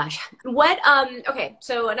my gosh. Okay,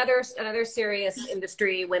 so another serious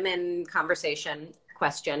industry women conversation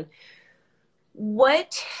question.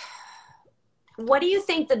 What do you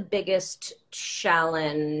think the biggest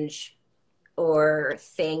challenge or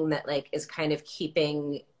thing that like is kind of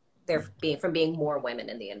keeping there from being more women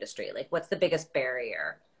in the industry? Like what's the biggest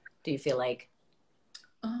barrier, do you feel like?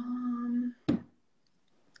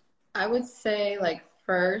 I would say like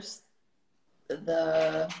first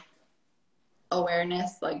the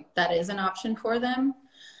awareness, like that is an option for them.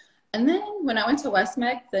 And then when I went to West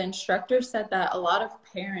Mech, the instructor said that a lot of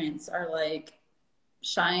parents are like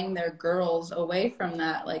shying their girls away from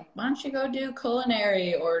that. Like, why don't you go do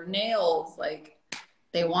culinary or nails? Like,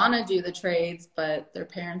 they want to do the trades, but their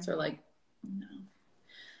parents are like, no.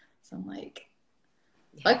 So I'm like,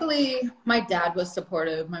 luckily my dad was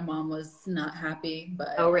supportive. My mom was not happy,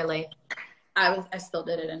 but oh, really? I still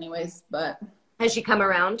did it anyways. But Has she come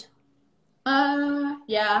around?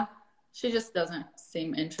 yeah, she just doesn't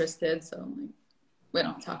seem interested. So I'm like, we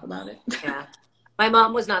don't talk about it. Yeah. My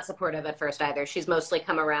mom was not supportive at first either. She's mostly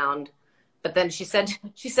come around, but then she said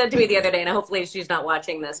to me the other day, and hopefully she's not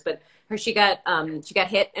watching this, but she got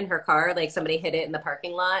hit in her car, like somebody hit it in the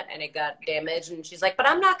parking lot and it got damaged, and she's like, but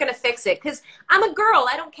I'm not going to fix it because I'm a girl.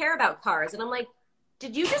 I don't care about cars. And I'm like,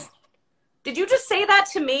 did you just say that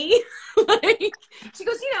to me? Like, she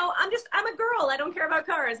goes, I'm a girl. I don't care about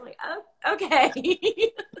cars. I'm like, oh, okay.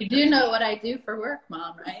 You do know what I do for work,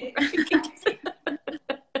 Mom, right?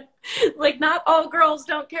 Like, not all girls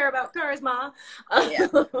don't care about cars, Ma. Yeah.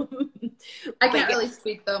 I can't really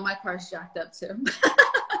speak though. My car's jacked up too.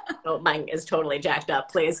 Oh, mine is totally jacked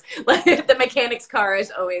up, please. Like, the mechanic's car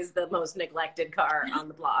is always the most neglected car on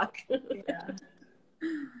the block. Yeah.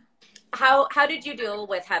 How did you deal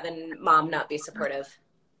with having mom not be supportive?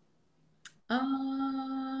 I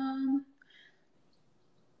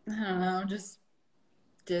don't know, just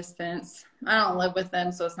distance. I don't live with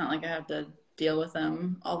them, so it's not like I have to deal with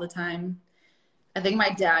them all the time. I think my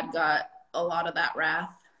dad got a lot of that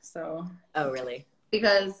wrath. So. Oh, really?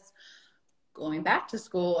 Because going back to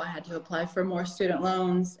school, I had to apply for more student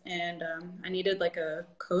loans, and I needed like a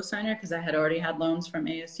co-signer because I had already had loans from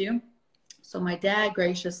ASU. So my dad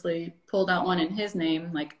graciously pulled out one in his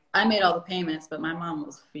name. Like, I made all the payments, but my mom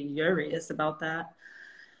was furious about that.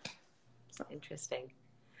 So interesting.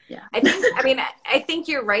 Yeah. I think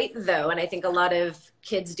you're right though. And I think a lot of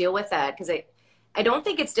kids deal with that because I don't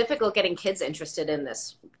think it's difficult getting kids interested in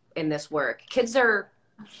this work. Kids are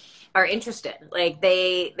interested. Like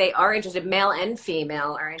they are interested, male and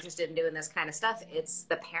female are interested in doing this kind of stuff. It's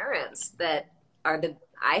the parents that are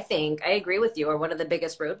I think, I agree with you, are one of the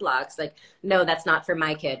biggest roadblocks. Like, no, that's not for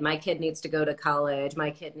my kid. My kid needs to go to college.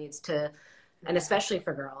 My kid needs to, and especially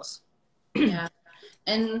for girls. Yeah.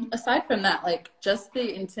 And aside from that, like just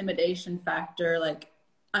the intimidation factor, like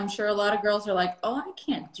I'm sure a lot of girls are like, oh, I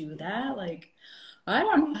can't do that. Like, I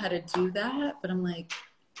don't know how to do that. But I'm like,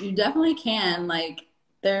 you definitely can. Like,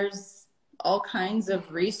 there's all kinds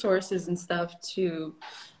of resources and stuff to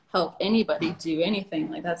help anybody do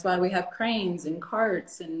anything. Like, that's why we have cranes and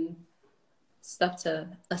carts and stuff to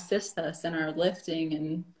assist us in our lifting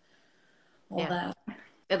and all that.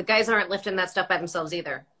 Yeah, the guys aren't lifting that stuff by themselves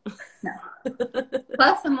either. No.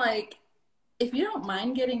 Plus, I'm like, if you don't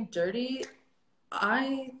mind getting dirty,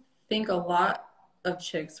 I think a lot of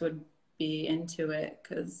chicks would be into it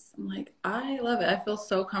because I'm like, I love it. I feel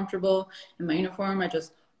so comfortable in my uniform. I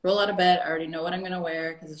just roll out of bed. I already know what I'm going to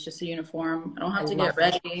wear because it's just a uniform. I don't have to get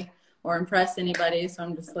ready or impress anybody. So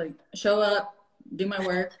I'm just like, show up, do my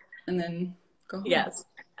work, and then go home. Yes,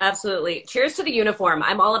 absolutely. Cheers to the uniform.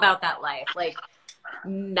 I'm all about that life. Like,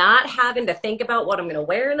 not having to think about what I'm going to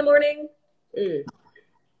wear in the morning.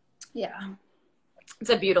 Yeah. It's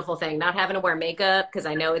a beautiful thing. Not having to wear makeup because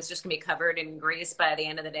I know it's just going to be covered in grease by the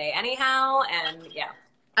end of the day anyhow. And yeah.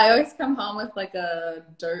 I always come home with like a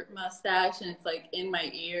dirt mustache and it's like in my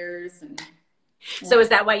ears. And yeah. So is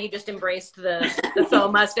that why you just embraced the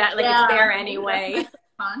faux mustache? Like, yeah, it's there anyway.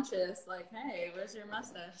 Conscious, like, hey, where's your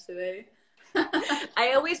mustache today?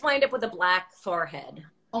 I always wind up with a black forehead.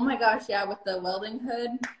 Oh my gosh, yeah, with the welding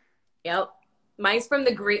hood. Yep. Mine's from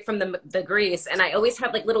the grease, and I always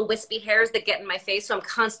have like little wispy hairs that get in my face, so I'm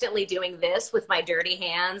constantly doing this with my dirty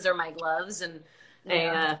hands or my gloves. And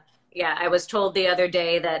yeah, I was told the other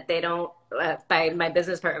day that they don't, by my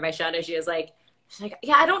business partner, by Shauna, she's like,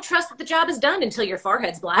 yeah, I don't trust that the job is done until your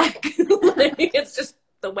forehead's black. Like, it's just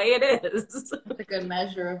the way it is. It's a good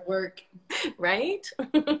measure of work. Right?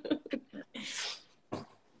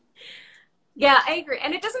 Yeah, I agree.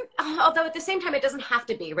 And it doesn't, although at the same time, it doesn't have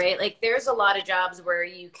to be, right? Like, there's a lot of jobs where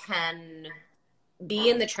you can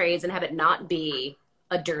be in the trades and have it not be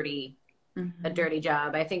a dirty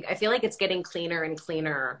job. I feel like it's getting cleaner and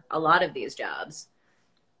cleaner, a lot of these jobs.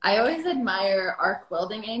 I always admire Arc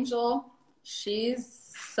Welding Angel.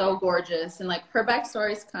 She's so gorgeous. And like her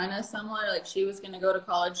backstory is kind of similar. Like, she was going to go to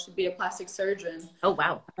college to be a plastic surgeon. Oh,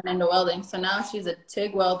 wow. And into welding. So now she's a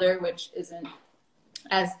TIG welder, which isn't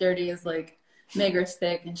as dirty as like MIG or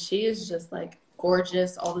stick, and she is just like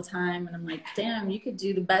gorgeous all the time. And I'm like, damn, you could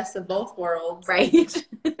do the best of both worlds. Right.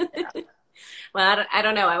 Yeah. Well, I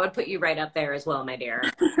don't know. I would put you right up there as well, my dear.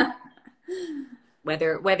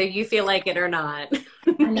 Whether you feel like it or not.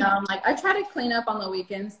 I know. I'm like, I try to clean up on the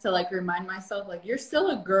weekends to like remind myself, like, you're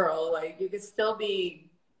still a girl. Like, you could still be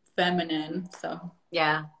feminine. So,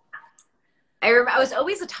 Yeah. I remember I was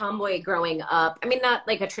always a tomboy growing up. I mean, not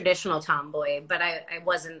like a traditional tomboy, but I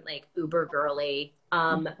wasn't like uber girly.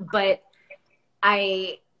 But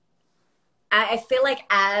I I feel like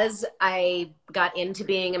as I got into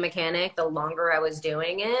being a mechanic, the longer I was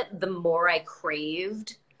doing it, the more I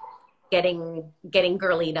craved getting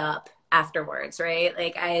girlied up afterwards, right?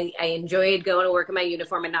 Like I enjoyed going to work in my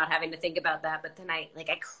uniform and not having to think about that, but then I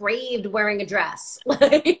craved wearing a dress.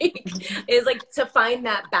 Like it's like to find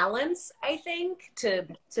that balance, I think, to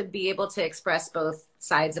be able to express both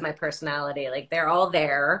sides of my personality. Like they're all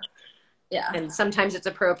there. Yeah. And sometimes it's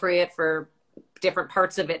appropriate for different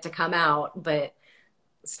parts of it to come out, but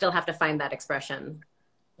still have to find that expression.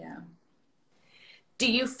 Yeah.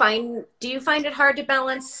 Do you find it hard to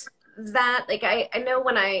balance that? Like I know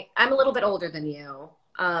when I'm a little bit older than you.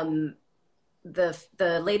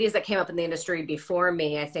 The ladies that came up in the industry before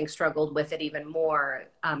me, I think, struggled with it even more.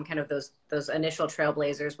 Kind of those initial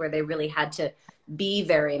trailblazers where they really had to be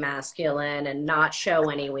very masculine and not show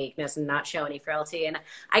any weakness and not show any frailty. And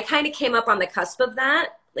I kind of came up on the cusp of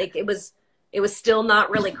that. Like it was still not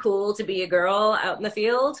really cool to be a girl out in the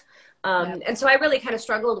field. And so I really kind of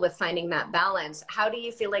struggled with finding that balance. How do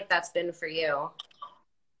you feel like that's been for you?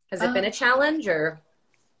 Has it been a challenge or?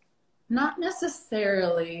 Not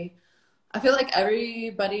necessarily. I feel like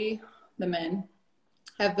everybody, the men,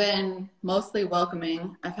 have been mostly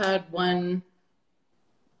welcoming. I've had one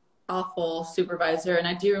awful supervisor, and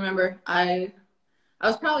I do remember I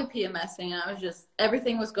was probably PMSing, and I was just,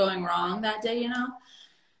 everything was going wrong that day, you know?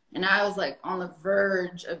 And I was like on the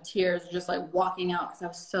verge of tears, just like walking out because I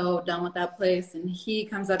was so done with that place. And he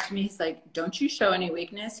comes up to me, he's like, "Don't you show any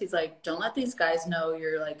weakness?" He's like, "Don't let these guys know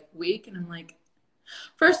you're like weak." And I'm like,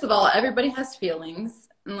 first of all, everybody has feelings.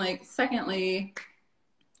 And like, secondly,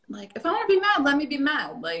 like, if I want to be mad, let me be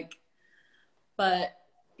mad. Like, but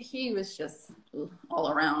he was just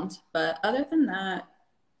all around. But other than that,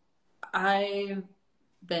 I've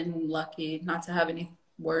been lucky not to have any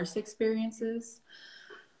worse experiences.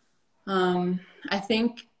 I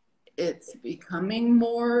think it's becoming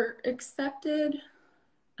more accepted.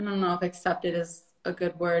 I don't know if accepted is a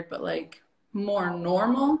good word, but like more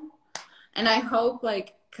normal. And I hope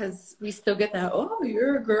like, cause we still get that, "Oh,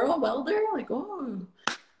 you're a girl welder?" Like, oh,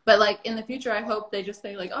 but like in the future, I hope they just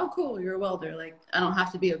say like, "Oh, cool, you're a welder." Like, I don't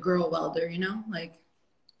have to be a girl welder, you know? Like,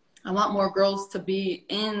 I want more girls to be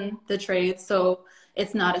in the trade. So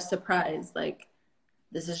it's not a surprise. Like,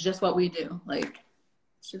 this is just what we do. Like,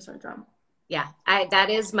 it's just our job. Yeah,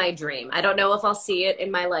 that is my dream. I don't know if I'll see it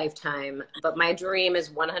in my lifetime, but my dream is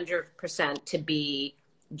 100% to be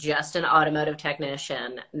just an automotive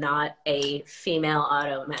technician, not a female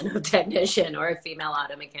automotive technician or a female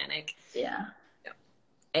auto mechanic. Yeah.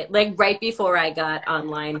 Like right before I got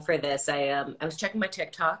online for this, I was checking my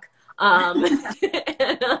TikTok.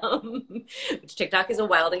 Which TikTok is a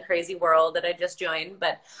wild and crazy world that I just joined,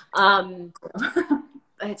 but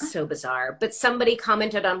it's so bizarre. But somebody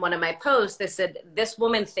commented on one of my posts. They said, "This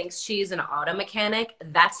woman thinks she's an auto mechanic.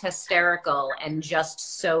 That's hysterical and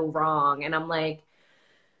just so wrong." And I'm like,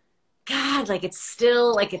 God, like it's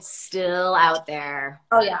still out there.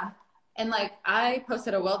 Oh yeah. And like I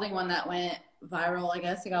posted a welding one that went viral. I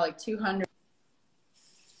guess it got like 200.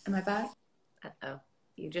 Am I back? Uh-oh.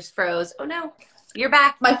 You just froze. Oh no. You're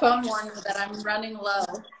back. My phone warned me that I'm running low.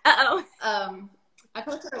 Uh-oh. I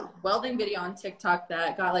posted a welding video on TikTok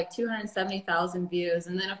that got like 270,000 views.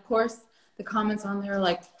 And then of course the comments on there are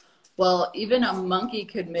like, "Well, even a monkey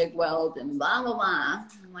could MIG weld," and blah, blah, blah.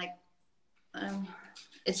 I'm like,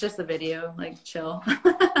 it's just a video, like chill.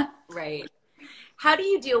 Right. How do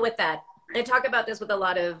you deal with that? I talk about this with a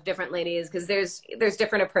lot of different ladies because there's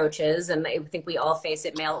different approaches, and I think we all face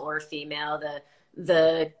it, male or female.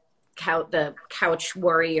 The couch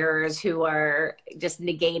warriors who are just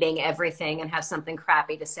negating everything and have something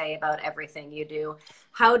crappy to say about everything you do.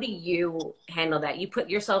 How do you handle that? You put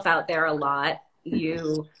yourself out there a lot.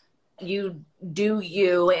 You do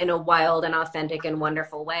you in a wild and authentic and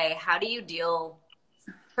wonderful way. How do you deal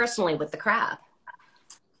personally with the crap?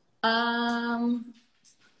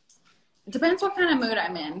 Depends what kind of mood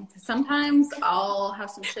I'm in. Sometimes I'll have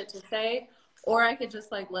some shit to say, or I could just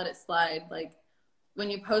like let it slide. Like when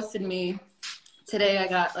you posted me today, I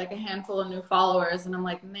got like a handful of new followers, and I'm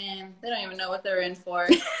like, man, they don't even know what they're in for.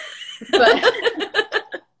 But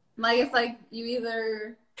like, it's like you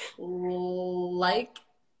either like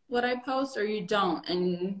what I post or you don't.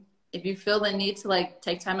 And if you feel the need to like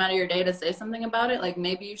take time out of your day to say something about it, like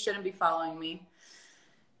maybe you shouldn't be following me.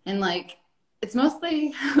 And like, it's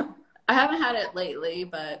mostly, I haven't had it lately,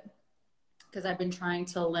 but because I've been trying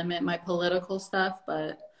to limit my political stuff,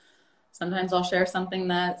 but sometimes I'll share something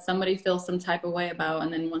that somebody feels some type of way about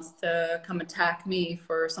and then wants to come attack me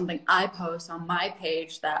for something I post on my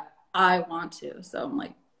page that I want to. So I'm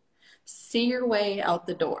like, see your way out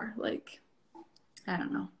the door. Like, I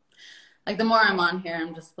don't know. Like the more I'm on here,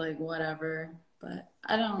 I'm just like, whatever. But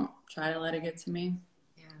I don't try to let it get to me.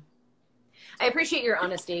 Yeah. I appreciate your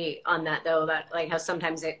honesty on that though, that like how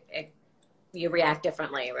sometimes you react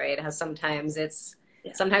differently, right? How sometimes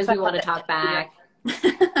sometimes we want to talk back.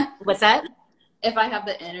 What's that? If I have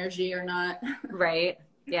the energy or not. Right.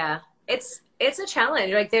 Yeah. It's a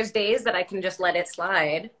challenge. Like there's days that I can just let it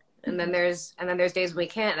slide. And then there's days we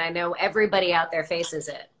can't. And I know everybody out there faces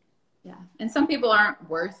it. Yeah. And some people aren't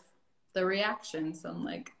worth the reaction. So I'm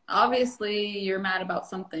like, obviously you're mad about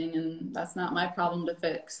something and that's not my problem to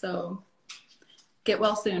fix. So get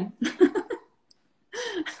well soon.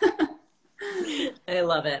 I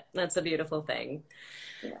love it. That's a beautiful thing.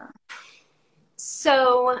 Yeah.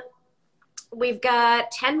 So we've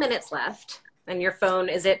got 10 minutes left and your phone,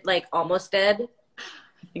 is it like almost dead?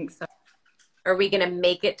 I think so. Are we going to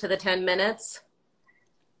make it to the 10 minutes?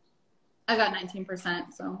 I got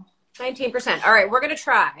 19%, so. 19%. All right, we're going to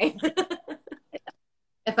try.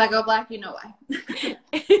 If I go black, you know why.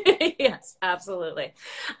 Yes, absolutely.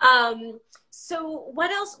 So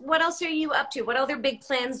what else are you up to? What other big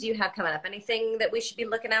plans do you have coming up? Anything that we should be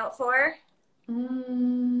looking out for?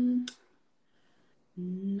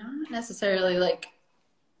 Not necessarily. Like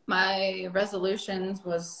my resolutions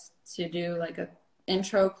was to do like a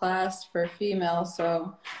intro class for females,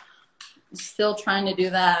 so still trying to do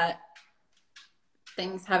that.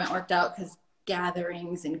 Things haven't worked out because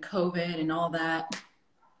gatherings and COVID and all that.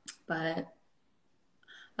 But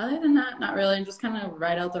other than that, not really. I'm just kind of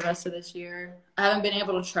ride out the rest of this year. I haven't been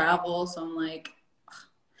able to travel, so I'm like,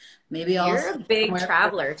 maybe I'll. You're a big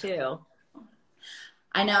traveler too.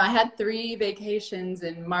 I know. I had 3 vacations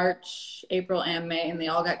in March, April, and May, and they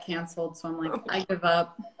all got canceled. So I'm like, I give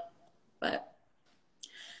up. But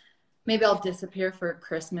maybe I'll disappear for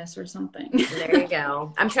Christmas or something. There you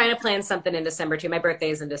go. I'm trying to plan something in December too. My birthday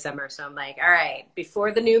is in December, so I'm like, all right,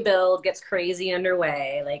 before the new build gets crazy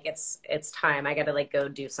underway, like it's time. I got to like go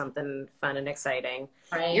do something fun and exciting.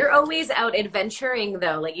 Right. You're always out adventuring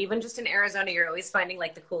though. Like even just in Arizona, you're always finding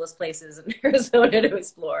like the coolest places in Arizona to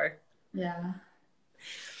explore. Yeah.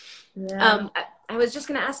 Yeah. I was just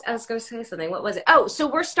gonna ask. I was gonna say something. What was it? Oh, so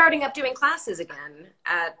we're starting up doing classes again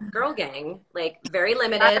at Girl Gang. Like very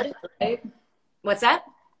limited. Right? What's that?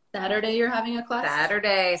 Saturday, you're having a class.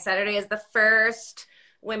 Saturday is the first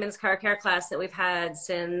women's car care class that we've had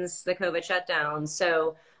since the COVID shutdown.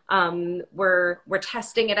 So we're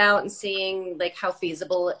testing it out and seeing like how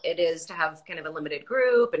feasible it is to have kind of a limited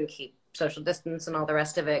group and keep social distance and all the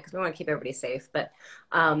rest of it because we want to keep everybody safe. But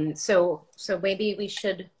so maybe we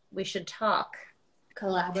should talk.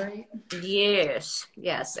 Collaborate. Yes.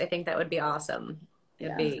 I think that would be awesome.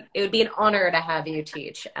 It would be an honor to have you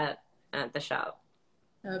teach at the shop.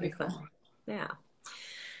 That would be cool. Yeah.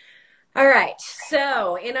 All right.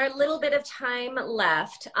 So in our little bit of time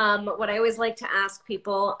left, what I always like to ask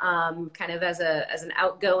people, kind of as an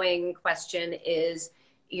outgoing question, is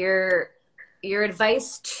your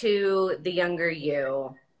advice to the younger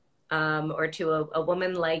you, or to a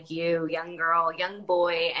woman like you, young girl, young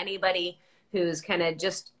boy, anybody who's kind of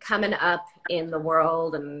just coming up in the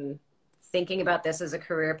world and thinking about this as a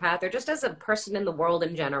career path, or just as a person in the world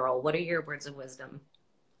in general. What are your words of wisdom?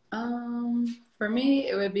 For me,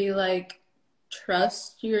 it would be like,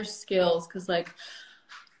 trust your skills. Cause like,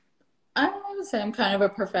 I would say I'm kind of a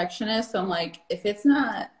perfectionist. So I'm like, if it's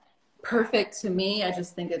not perfect to me, I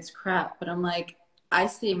just think it's crap. But I'm like, I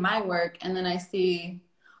see my work and then I see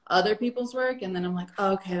other people's work. And then I'm like,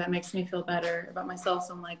 oh, okay, that makes me feel better about myself.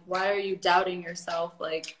 So I'm like, why are you doubting yourself?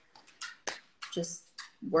 Like, just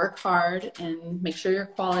work hard and make sure your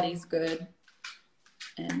quality is good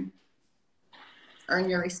and earn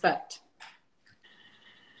your respect.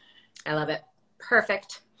 I love it.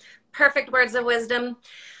 Perfect words of wisdom.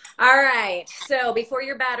 All right. So before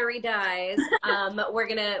your battery dies, we're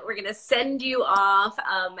gonna send you off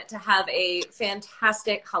to have a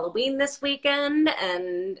fantastic Halloween this weekend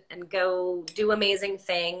and go do amazing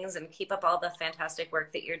things and keep up all the fantastic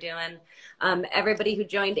work that you're doing. Everybody who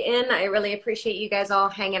joined in, I really appreciate you guys all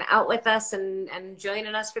hanging out with us and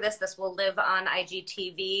joining us for this. This will live on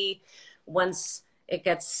IGTV once it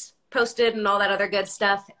gets posted and all that other good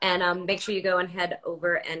stuff. And make sure you go and head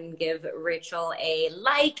over and give Rachel a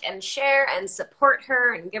like and share and support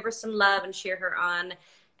her and give her some love and cheer her on.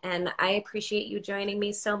 And I appreciate you joining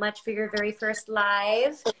me so much for your very first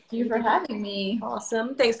live. Thank you for having me.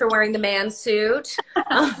 Awesome. Thanks for wearing the man suit.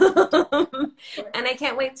 And I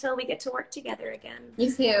can't wait till we get to work together again.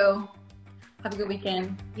 You too. Have a good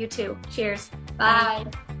weekend. You too. Cheers. Bye.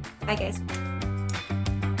 Bye, guys.